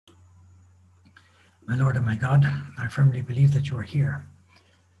My Lord and my God, I firmly believe that you are here,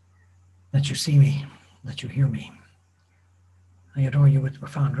 that you see me, that you hear me. I adore you with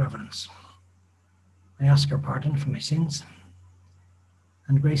profound reverence. I ask your pardon for my sins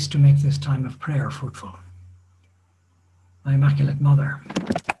and grace to make this time of prayer fruitful. My Immaculate Mother,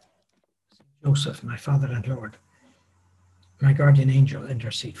 Saint Joseph, my Father and Lord, my guardian angel,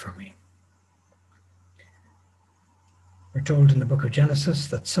 intercede for me. We're told in the book of Genesis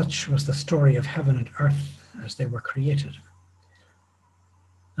that such was the story of heaven and earth as they were created.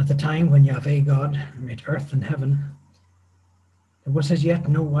 At the time when Yahweh God made earth and heaven, there was as yet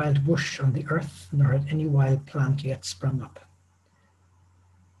no wild bush on the earth, nor had any wild plant yet sprung up.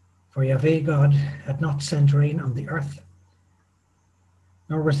 For Yahweh God had not sent rain on the earth,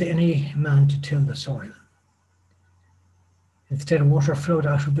 nor was there any man to till the soil. Instead, water flowed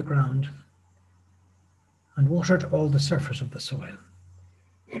out of the ground and watered all the surface of the soil.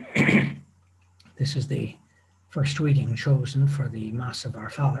 This is the first reading chosen for the Mass of Our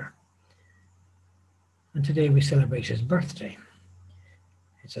Father. And today we celebrate his birthday.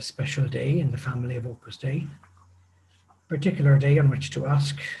 It's a special day in the family of Opus Dei, a particular day on which to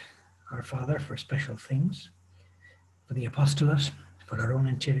ask our Father for special things, for the apostolate, for our own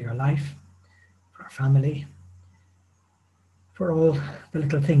interior life, for our family, for all the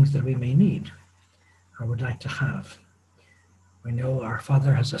little things that we may need or would like to have. We know our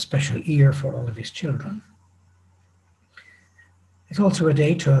Father has a special ear for all of his children. It's also a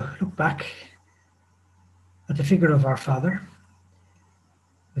day to look back at the figure of our Father.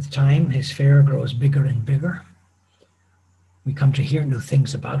 With time, his fare grows bigger and bigger. We come to hear new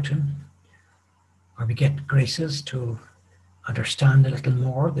things about him, or we get graces to understand a little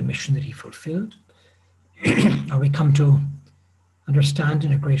more the mission that he fulfilled, or we come to understand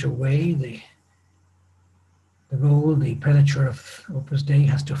in a greater way the role the prelature of Opus Dei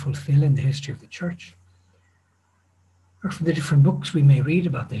has to fulfill in the history of the Church, or from the different books we may read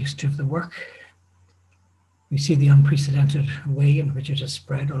about the history of the work. We see the unprecedented way in which it has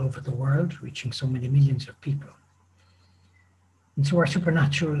spread all over the world, reaching so many millions of people. And so our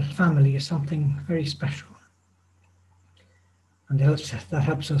supernatural family is something very special. And that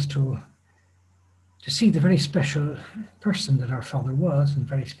helps us to see the very special person that our Father was and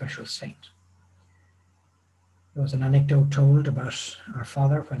very special saint. There was an anecdote told about our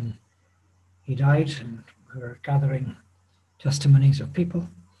Father when he died, and we were gathering testimonies of people.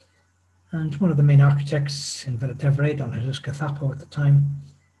 And one of the main architects in Velitevre, Don Jesus Cathapo at the time,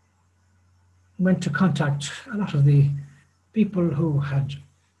 went to contact a lot of the people who had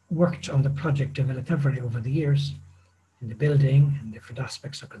worked on the project of Velitevre over the years, in the building and different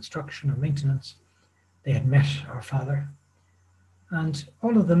aspects of construction or maintenance. They had met our Father, and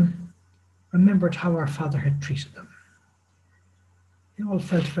all of them remembered how our Father had treated them. They all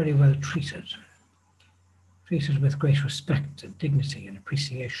felt very well treated with great respect and dignity and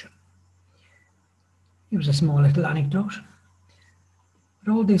appreciation. It was a small little anecdote,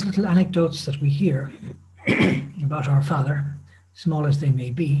 but all these little anecdotes that we hear about our Father, small as they may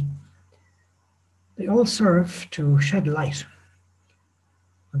be, they all serve to shed light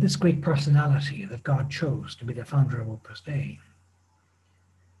on this great personality that God chose to be the founder of Opus Dei.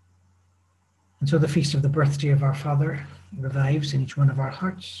 And so the feast of the birthday of our Father revives in each one of our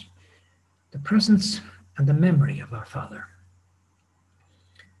hearts the presence and the memory of our Father.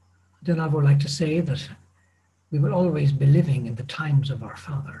 Then I would like to say that we will always be living in the times of our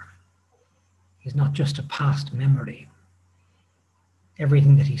Father. He's not just a past memory.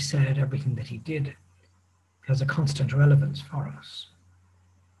 Everything that he said, everything that he did, has a constant relevance for us.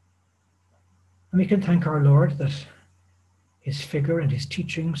 And we can thank our Lord that his figure and his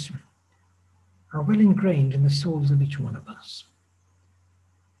teachings are well ingrained in the souls of each one of us.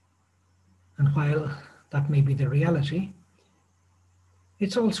 And while that may be the reality,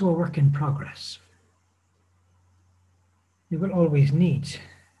 it's also a work in progress. We will always need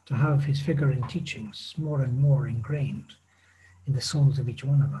to have his figure and teachings more and more ingrained in the souls of each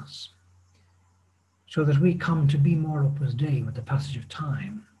one of us, so that we come to be more Opus Dei with the passage of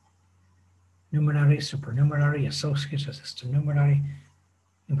time. Numerary, supernumerary, associate, assistant numerary,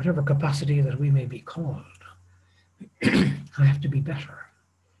 in whatever capacity that we may be called. I have to be better.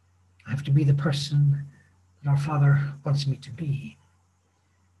 I have to be the person that our Father wants me to be.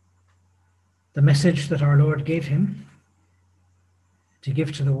 The message that our Lord gave him to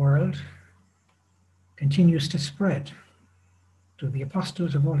give to the world continues to spread to the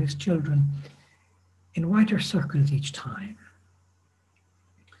apostles of all his children in wider circles each time.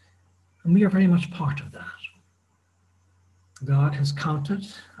 And we are very much part of that. God has counted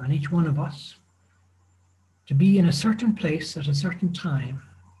on each one of us to be in a certain place at a certain time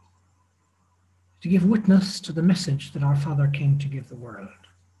to give witness to the message that our Father came to give the world,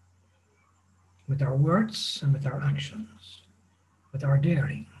 with our words and with our actions, with our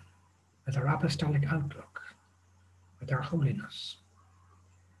daring, with our apostolic outlook, with our holiness.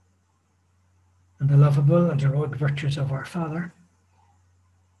 And the lovable and heroic virtues of our Father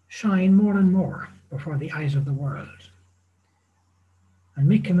shine more and more before the eyes of the world and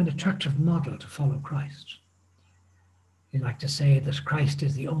make him an attractive model to follow Christ. We like to say that Christ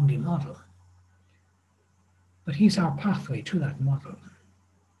is the only model, but he's our pathway to that model,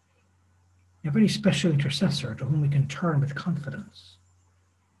 a very special intercessor to whom we can turn with confidence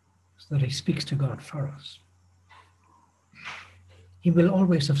so that he speaks to God for us. He will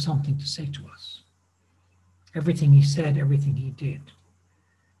always have something to say to us. Everything he said, everything he did,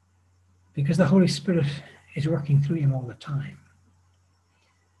 because the Holy Spirit is working through him all the time.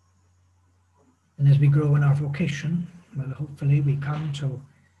 And as we grow in our vocation, well, hopefully we come to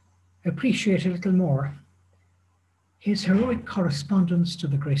appreciate a little more his heroic correspondence to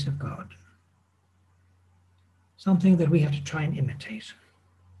the grace of God, something that we have to try and imitate.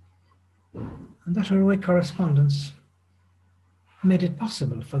 And that heroic correspondence made it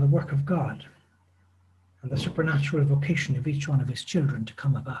possible for the work of God and the supernatural vocation of each one of his children to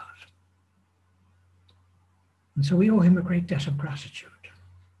come about. And so we owe him a great debt of gratitude.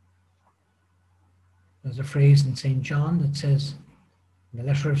 There's a phrase in St. John that says, in the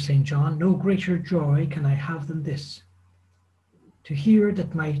letter of St. John, "No greater joy can I have than this, to hear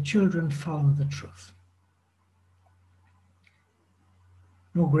that my children follow the truth."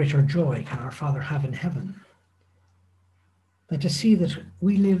 No greater joy can our Father have in heaven than to see that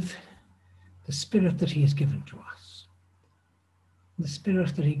we live the Spirit that he has given to us, the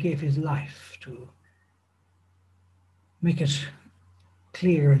Spirit that he gave his life to make it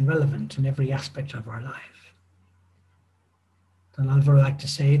clear and relevant in every aspect of our life. Don Alvaro liked to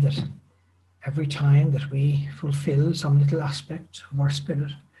say that every time that we fulfill some little aspect of our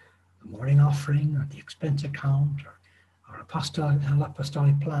spirit, the morning offering or the expense account or our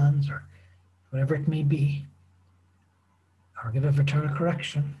apostolic plans or whatever it may be, or give a fraternal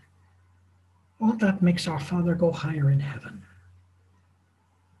correction, all that makes our Father go higher in heaven,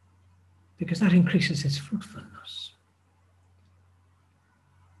 because that increases his fruitfulness.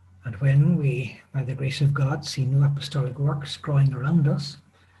 And when we, by the grace of God, see new apostolic works growing around us,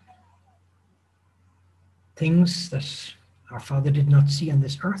 things that our Father did not see on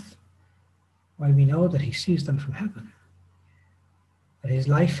this earth, while we know that he sees them from heaven, that his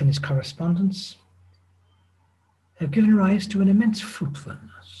life and his correspondence have given rise to an immense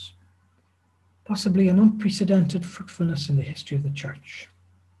fruitfulness, possibly an unprecedented fruitfulness in the history of the Church.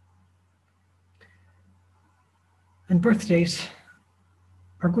 And birthdays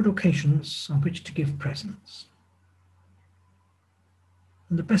are good occasions on which to give presents.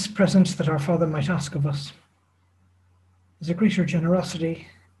 And the best present that our Father might ask of us is a greater generosity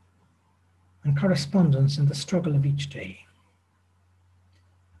and correspondence in the struggle of each day.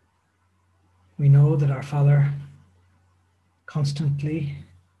 We know that our Father constantly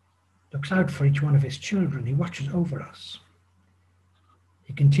looks out for each one of his children. He watches over us.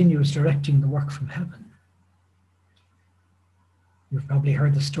 He continues directing the work from heaven. You've probably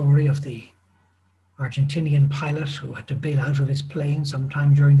heard the story of the Argentinian pilot who had to bail out of his plane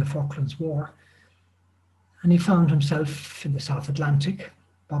sometime during the Falklands War. And he found himself in the South Atlantic,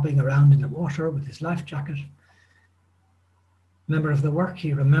 bobbing around in the water with his life jacket. Member of the work,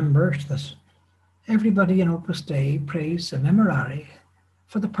 he remembered that everybody in Opus Dei prays a memorare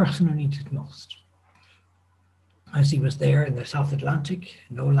for the person who needs it most. As he was there in the South Atlantic,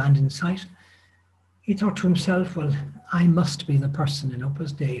 no land in sight, he thought to himself, well, I must be the person in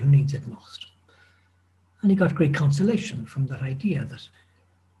Opus Dei who needs it most. And he got great consolation from that idea that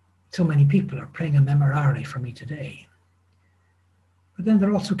so many people are praying a memorare for me today. But then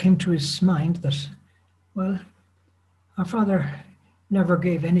there also came to his mind that, well, our Father never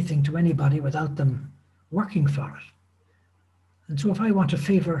gave anything to anybody without them working for it. And so if I want a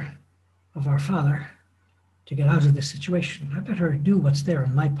favor of our Father to get out of this situation, I better do what's there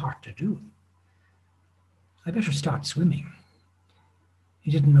in my part to do. I better start swimming. He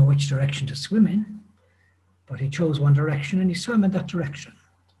didn't know which direction to swim in, but he chose one direction and he swam in that direction.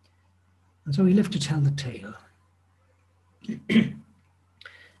 And so he lived to tell the tale.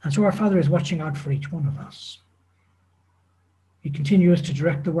 And so our Father is watching out for each one of us. He continues to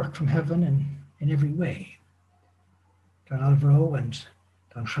direct the work from heaven in every way. Don Alvaro and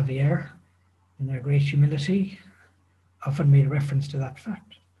Don Javier, in their great humility, often made reference to that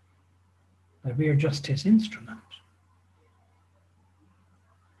fact, that we are just his instrument.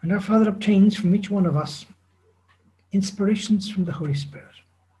 And our Father obtains from each one of us inspirations from the Holy Spirit.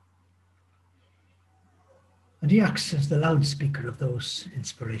 And he acts as the loudspeaker of those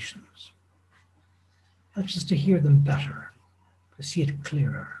inspirations. Helps us to hear them better, to see it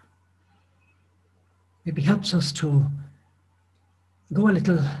clearer. Maybe helps us to go a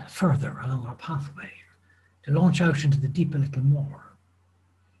little further along our pathway, to launch out into the deep a little more,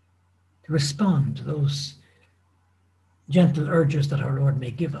 to respond to those gentle urges that our Lord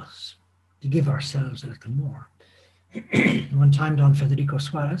may give us, to give ourselves a little more. One time, Don Federico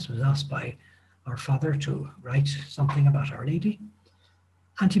Suarez was asked by our Father to write something about Our Lady,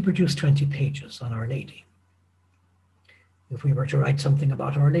 and he produced 20 pages on Our Lady. If we were to write something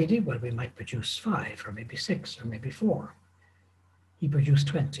about Our Lady, well, we might produce 5, or maybe 6, or maybe 4. He produced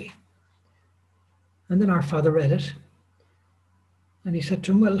 20. And then our Father read it, and he said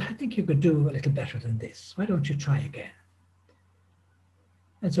to him, well, I think you could do a little better than this. Why don't you try again?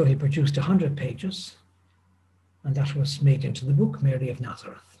 And so he produced 100 pages, and that was made into the book, Mary of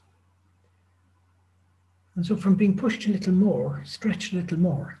Nazareth. And so from being pushed a little more, stretched a little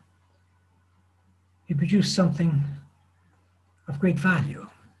more, he produced something of great value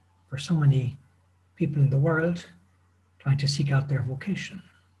for so many people in the world trying to seek out their vocation.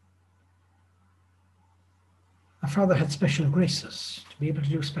 Our Father had special graces to be able to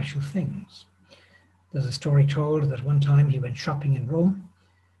do special things. There's a story told that one time he went shopping in Rome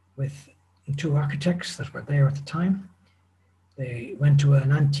with 2 architects that were there at the time. They went to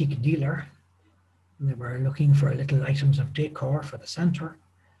an antique dealer, and they were looking for little items of decor for the center.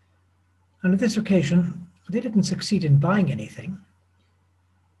 And on this occasion, they didn't succeed in buying anything.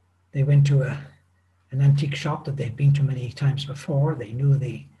 They went to an antique shop that they'd been to many times before. They knew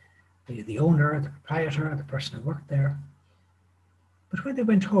the owner, the proprietor, the person who worked there. But when they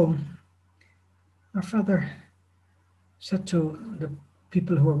went home, our Father said to the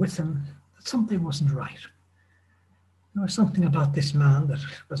people who were with him that something wasn't right. There was something about this man that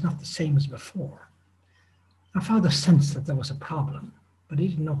was not the same as before. Our Father sensed that there was a problem, but he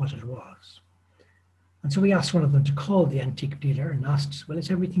didn't know what it was. And so he asked one of them to call the antique dealer and asked, well, is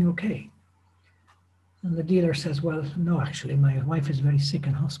everything okay? And the dealer says, well, no, actually, my wife is very sick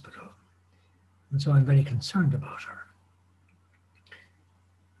in hospital, and so I'm very concerned about her.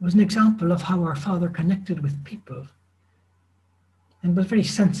 It was an example of how our Father connected with people and was very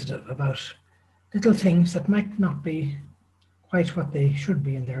sensitive about little things that might not be quite what they should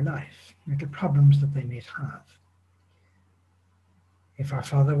be in their life, little problems that they may have. If our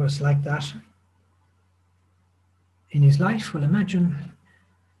Father was like that in his life, well, imagine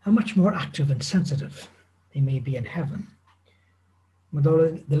how much more active and sensitive he may be in heaven with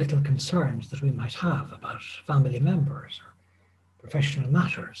all the little concerns that we might have about family members or professional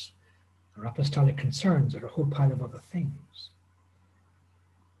matters or apostolic concerns or a whole pile of other things.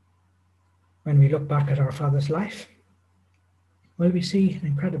 When we look back at our Father's life, well, we see an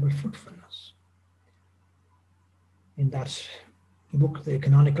incredible fruitfulness. In that book, The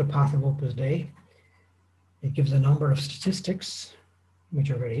Canonical Path of Opus Dei, it gives a number of statistics which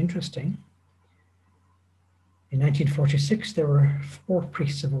are very interesting. In 1946, there were 4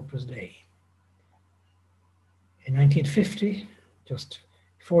 priests of Opus Dei. In 1950, just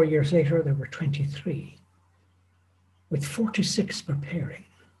 4 years later, there were 23, with 46 preparing,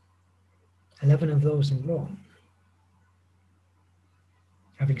 11 of those in Rome.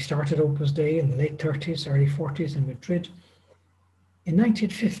 Having started Opus Dei in the late 30s, early 40s in Madrid, in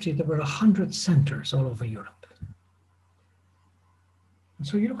 1950, there were 100 centers all over Europe. And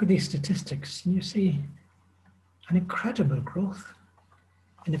so you look at these statistics and you see an incredible growth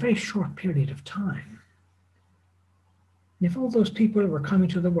in a very short period of time. And if all those people were coming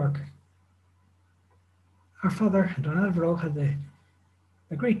to the work, our Father, Don Alvaro, had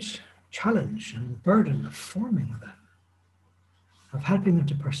the great challenge and burden of forming them, of helping them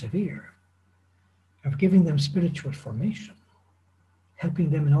to persevere, of giving them spiritual formation,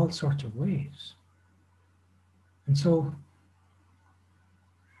 helping them in all sorts of ways. And so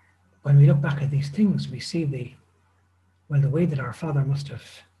when we look back at these things, we see the way that our Father must have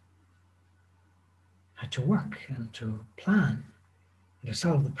had to work and to plan and to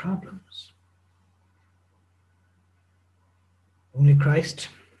solve the problems. Only Christ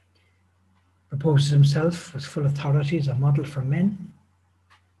proposes himself with full authority as a model for men.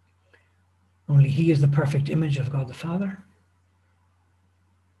 Only he is the perfect image of God the Father.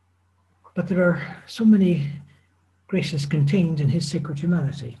 But there are so many graces contained in his sacred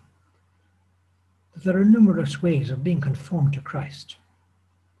humanity that there are numerous ways of being conformed to Christ.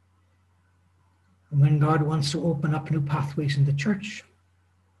 And when God wants to open up new pathways in the church,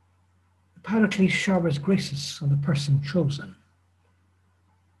 the Paraclete showers graces on the person chosen,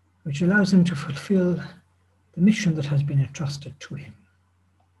 which allows him to fulfill the mission that has been entrusted to him.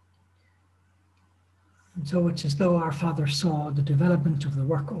 And so it's as though our Father saw the development of the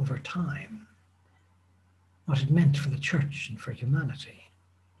work over time, what it meant for the church and for humanity.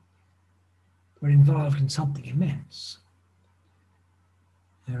 We're involved in something immense.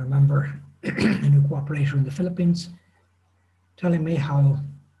 I remember a new cooperator in the Philippines telling me how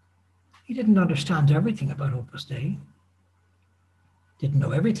he didn't understand everything about Opus Dei, didn't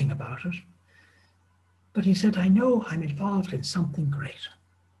know everything about it, but he said, I know I'm involved in something great.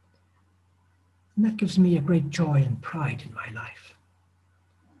 And that gives me a great joy and pride in my life.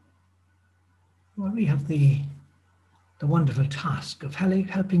 Well, we have the wonderful task of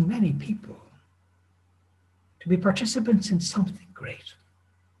helping many people to be participants in something great,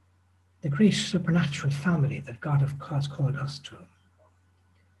 the great supernatural family that God has called us to.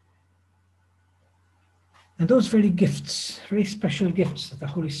 And those very gifts, very special gifts that the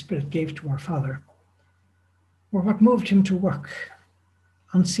Holy Spirit gave to our Father, were what moved him to work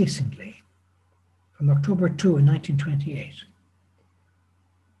unceasingly from October 2 in 1928,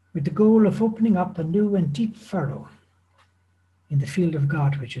 with the goal of opening up a new and deep furrow in the field of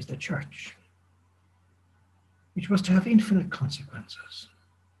God, which is the church, which was to have infinite consequences.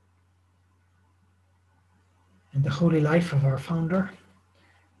 And the holy life of our founder,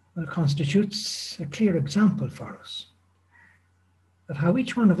 well, constitutes a clear example for us of how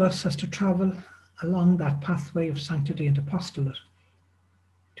each one of us has to travel along that pathway of sanctity and apostolate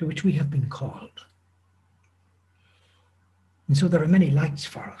to which we have been called. And so there are many lights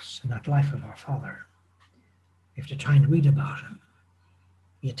for us in that life of our Father. We have to try and read about him,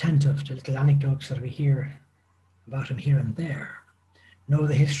 be attentive to little anecdotes that we hear about him here and there, know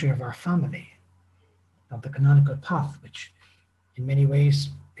the history of our family, of the canonical path, which in many ways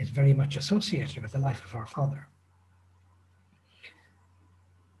is very much associated with the life of our Father.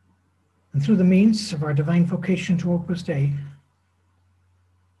 And through the means of our divine vocation to Opus Dei,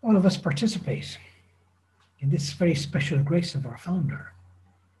 all of us participate in this very special grace of our Founder,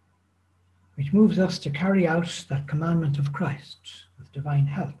 which moves us to carry out that commandment of Christ with divine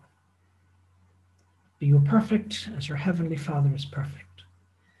help. Be you perfect as your heavenly Father is perfect,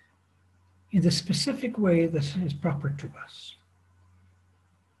 in the specific way that is proper to us.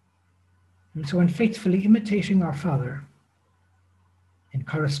 And so in faithfully imitating our Father, in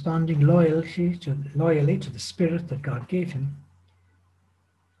corresponding loyally to the Spirit that God gave him,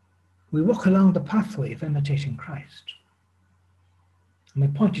 we walk along the pathway of imitating Christ. And we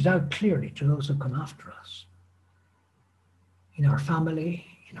point it out clearly to those who come after us, in our family,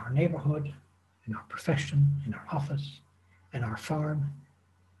 in our neighborhood, in our profession, in our office, in our farm,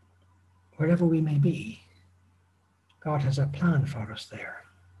 wherever we may be. God has a plan for us there.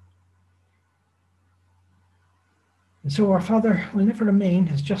 And so our Father will never remain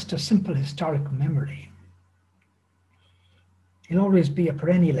as just a simple historic memory. He'll always be a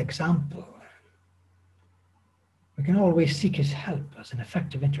perennial example. We can always seek his help as an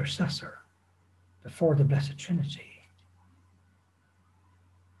effective intercessor before the Blessed Trinity.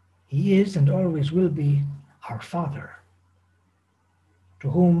 He is and always will be our Father, to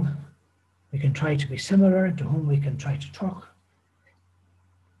whom we can try to be similar, and to whom we can try to talk,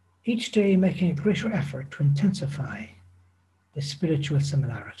 each day making a greater effort to intensify this spiritual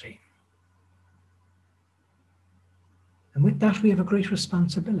similarity. And with that we have a great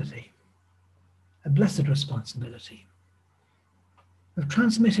responsibility, a blessed responsibility, of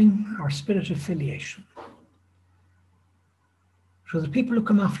transmitting our spirit of filiation, so that people who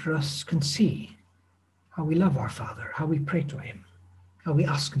come after us can see how we love our Father, how we pray to him, how we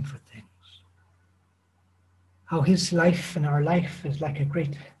ask him for things, how his life and our life is like a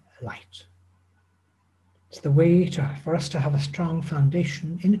great light. It's the way for us to have a strong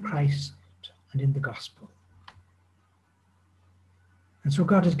foundation in Christ and in the gospel. And so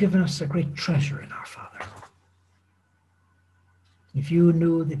God has given us a great treasure in our Father. If you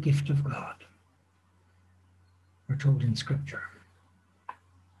knew the gift of God, we're told in Scripture.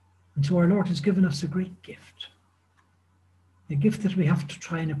 And so our Lord has given us a great gift, a gift that we have to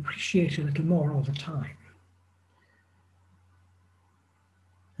try and appreciate a little more all the time.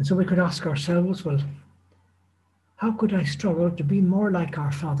 And so we could ask ourselves, well, how could I struggle to be more like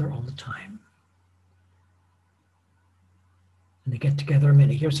our Father all the time? And they get together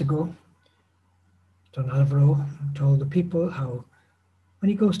many years ago. Don Alvaro told the people how when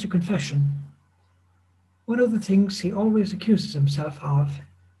he goes to confession, one of the things he always accuses himself of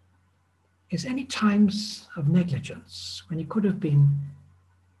is any times of negligence when he could have been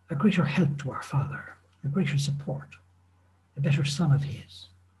a greater help to our Father, a greater support, a better son of his,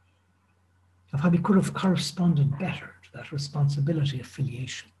 of how he could have corresponded better to that responsibility of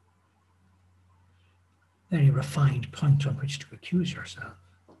filiation. Very refined point on which to accuse yourself.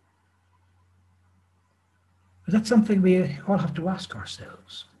 But that's something we all have to ask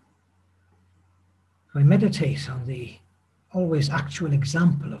ourselves. We meditate on the always actual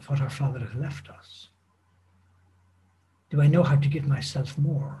example of what our Father has left us. Do I know how to give myself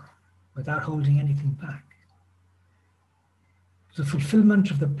more without holding anything back? The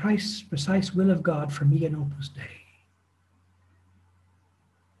fulfillment of the precise will of God for me in Opus Dei.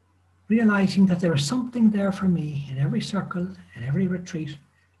 Realizing that there is something there for me in every circle, in every retreat,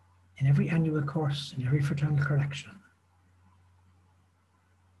 in every annual course, in every fraternal correction.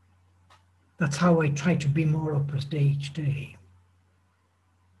 That's how I try to be more Opus Dei each day,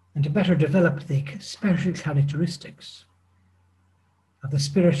 and to better develop the special characteristics of the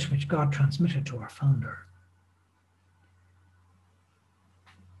spirit which God transmitted to our founder.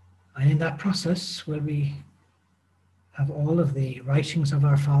 And in that process, will we have all of the writings of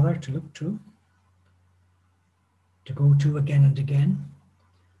our Father to look to go to again and again,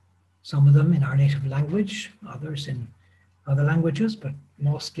 some of them in our native language, others in other languages, but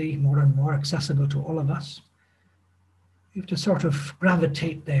mostly more and more accessible to all of us. We have to sort of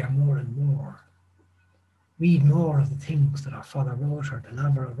gravitate there more and more. Read more of the things that our Father wrote, or Don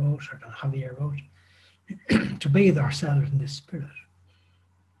Alvaro wrote, or Don Javier wrote, to bathe ourselves in this spirit.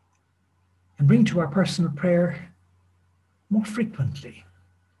 And bring to our personal prayer more frequently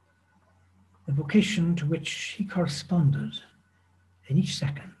the vocation to which he corresponded in each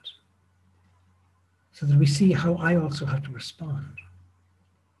second, so that we see how I also have to respond.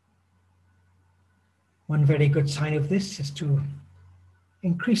 One very good sign of this is to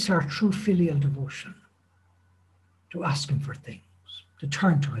increase our true filial devotion, to ask him for things, to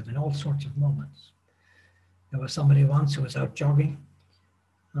turn to him in all sorts of moments. There was somebody once who was out jogging,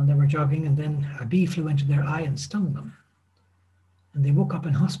 and they were jogging, and then a bee flew into their eye and stung them. And they woke up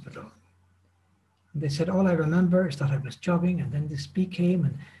in hospital. And they said, all I remember is that I was jogging, and then this bee came,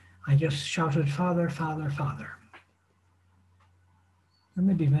 and I just shouted, Father, Father, Father. There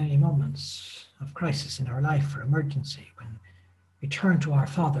may be many moments of crisis in our life or emergency when we turn to our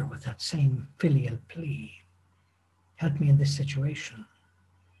Father with that same filial plea. Help me in this situation.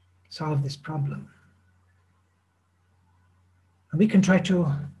 Solve this problem. And we can try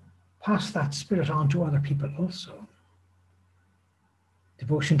to pass that spirit on to other people also.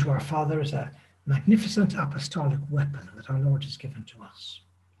 Devotion to our Father is a magnificent apostolic weapon that our Lord has given to us.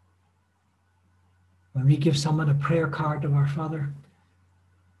 When we give someone a prayer card to our Father,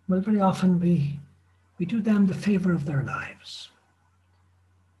 well, very often we do them the favor of their lives.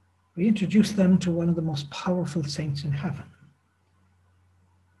 We introduce them to one of the most powerful saints in heaven,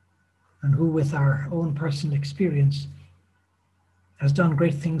 and who, with our own personal experience, has done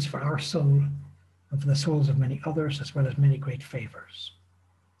great things for our soul and for the souls of many others, as well as many great favors.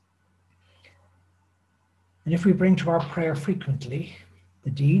 And if we bring to our prayer frequently the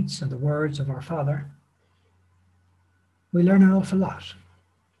deeds and the words of our Father, we learn an awful lot.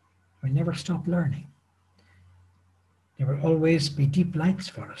 We never stop learning. There will always be deep lights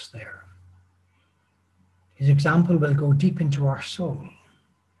for us there. His example will go deep into our soul.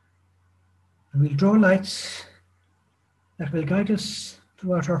 And we'll draw lights that will guide us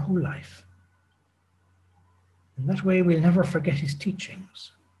throughout our whole life. And that way we'll never forget his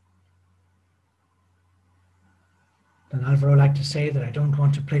teachings. Don Alvaro liked to say that I don't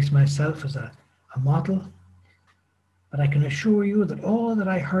want to place myself as a model, but I can assure you that all that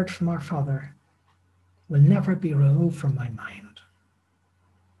I heard from our Father will never be removed from my mind.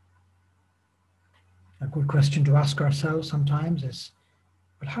 A good question to ask ourselves sometimes is,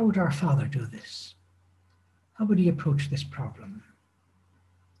 but how would our Father do this? How would he approach this problem?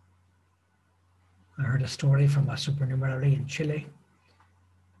 I heard a story from a supernumerary in Chile,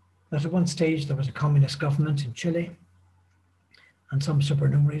 that at one stage there was a communist government in Chile, and some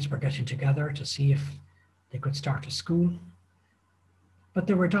supernumeraries were getting together to see if they could start a school, but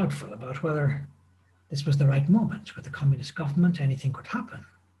they were doubtful about whether this was the right moment. With the communist government, anything could happen.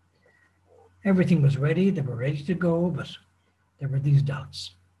 Everything was ready, they were ready to go, but there were these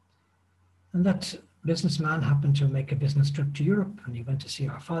doubts. And that businessman happened to make a business trip to Europe, and he went to see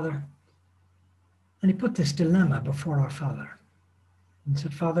our Father, and he put this dilemma before our Father. And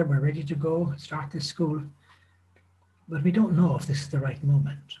said, Father, we're ready to go, start this school, but we don't know if this is the right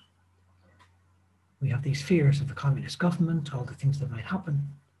moment. We have these fears of the communist government, all the things that might happen.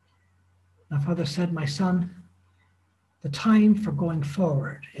 Now, Father said, my son, the time for going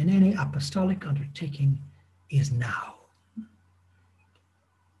forward in any apostolic undertaking is now.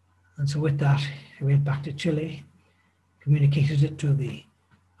 And so with that, he went back to Chile, communicated it to the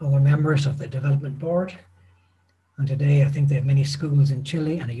other members of the development board. And today, I think they have many schools in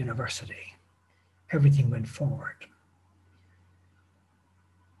Chile and a university. Everything went forward.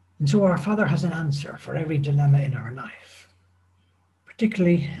 And so our Father has an answer for every dilemma in our life,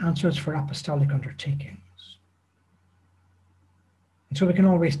 particularly answers for apostolic undertakings. And so we can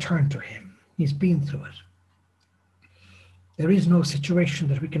always turn to him. He's been through it. There is no situation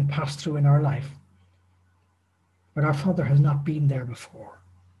that we can pass through in our life but our Father has not been there before.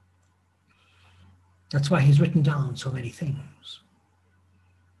 That's why he's written down so many things.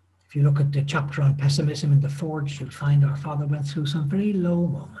 If you look at the chapter on pessimism in the Forge, you'll find our Father went through some very low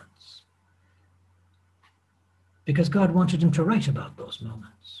moments because God wanted him to write about those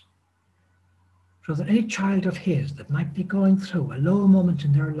moments, so that any child of his that might be going through a low moment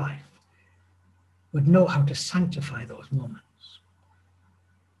in their life would know how to sanctify those moments.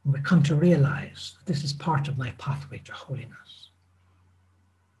 And would come to realize that this is part of my pathway to holiness.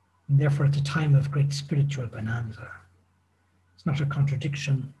 And therefore, it's a time of great spiritual bonanza. It's not a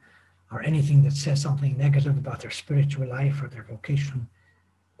contradiction or anything that says something negative about their spiritual life or their vocation.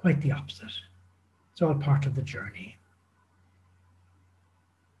 Quite the opposite. It's all part of the journey.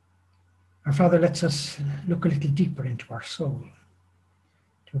 Our Father lets us look a little deeper into our soul,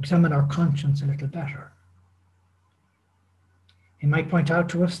 to examine our conscience a little better. He might point out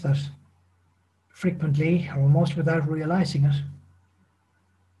to us that frequently, or almost without realizing it,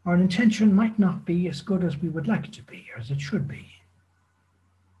 our intention might not be as good as we would like it to be, or as it should be.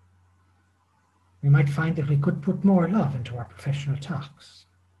 We might find that we could put more love into our professional tasks.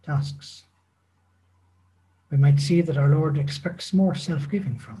 We might see that our Lord expects more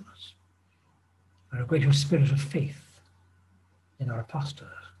self-giving from us, or a greater spirit of faith in our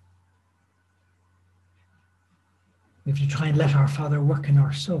apostolate. We have to try and let our Father work in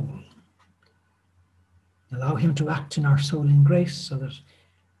our soul. Allow him to act in our soul in grace so that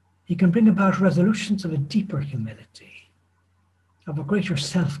he can bring about resolutions of a deeper humility, of a greater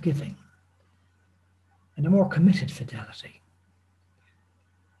self-giving, and a more committed fidelity.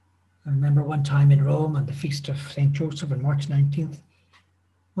 I remember one time in Rome on the feast of St. Joseph on March 19th,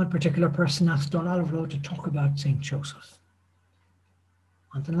 one particular person asked Don Alvaro to talk about St. Joseph.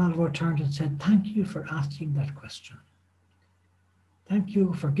 And Don Alvaro turned and said, "Thank you for asking that question. Thank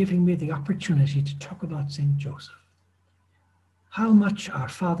you for giving me the opportunity to talk about St. Joseph." How much our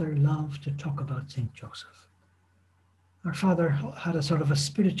Father loved to talk about St. Joseph. Our Father had a sort of a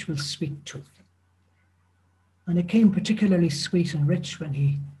spiritual sweet tooth. And it came particularly sweet and rich when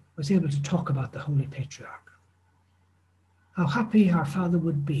he was able to talk about the Holy Patriarch. How happy our Father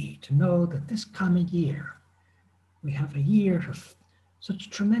would be to know that this coming year, we have a year of such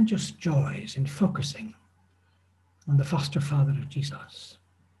tremendous joys in focusing on the foster father of Jesus,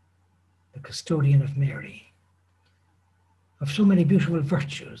 the custodian of Mary, of so many beautiful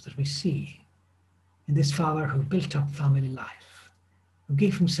virtues that we see in this Father who built up family life, who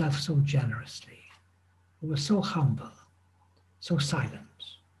gave himself so generously, who was so humble, so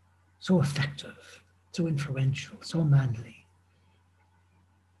silent, so effective, so influential, so manly.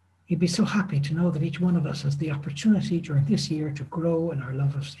 He'd be so happy to know that each one of us has the opportunity during this year to grow in our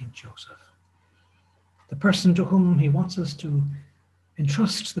love of St. Joseph, the person to whom he wants us to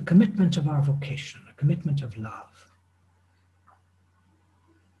entrust the commitment of our vocation, a commitment of love.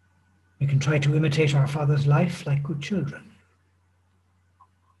 We can try to imitate our Father's life like good children.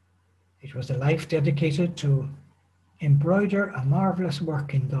 It was a life dedicated to embroider a marvelous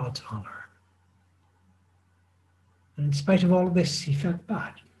work in God's honor. And in spite of all of this, he felt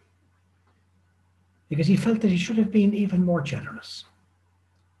bad, because he felt that he should have been even more generous.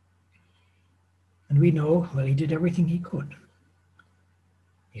 And we know, well, he did everything he could.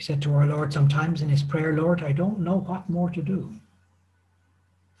 He said to our Lord sometimes in his prayer, "Lord, I don't know what more to do.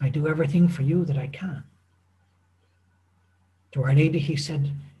 I do everything for you that I can." To Our Lady, he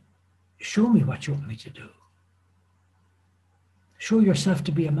said, "Show me what you want me to do. Show yourself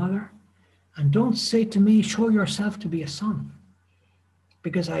to be a mother, and don't say to me, show yourself to be a son,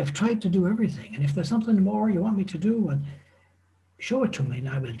 because I've tried to do everything. And if there's something more you want me to do, and show it to me and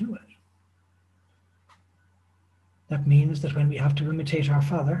I will do it." That means that when we have to imitate our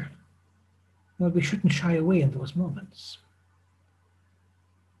Father, well, we shouldn't shy away in those moments.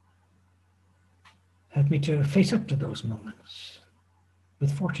 Help me to face up to those moments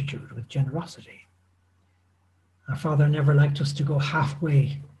with fortitude, with generosity. Our Father never liked us to go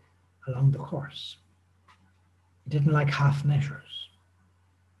halfway along the course. He didn't like half measures.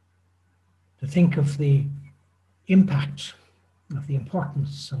 To think of the impact of the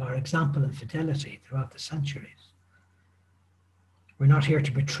importance of our example and fidelity throughout the centuries. We're not here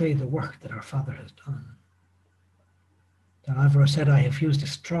to betray the work that our Father has done. Don Alvaro said, "I have used a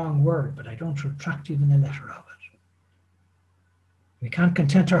strong word, but I don't retract even a letter of it." We can't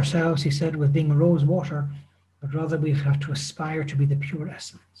content ourselves, he said, with being rose water but rather we have to aspire to be the pure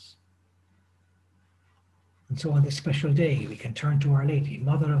essence. And so on this special day, we can turn to Our Lady,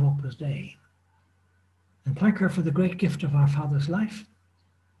 Mother of Opus Dei, and thank her for the great gift of our Father's life,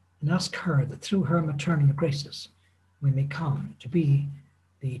 and ask her that through her maternal graces, we may come to be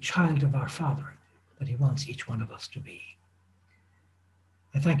the child of our Father that He wants each one of us to be.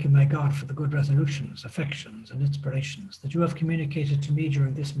 I thank you, my God, for the good resolutions, affections, and inspirations that you have communicated to me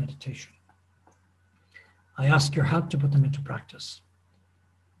during this meditation. I ask your help to put them into practice.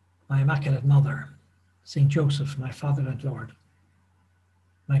 My Immaculate Mother, Saint Joseph, my Father and Lord,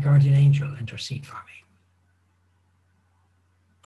 my guardian angel, intercede for me.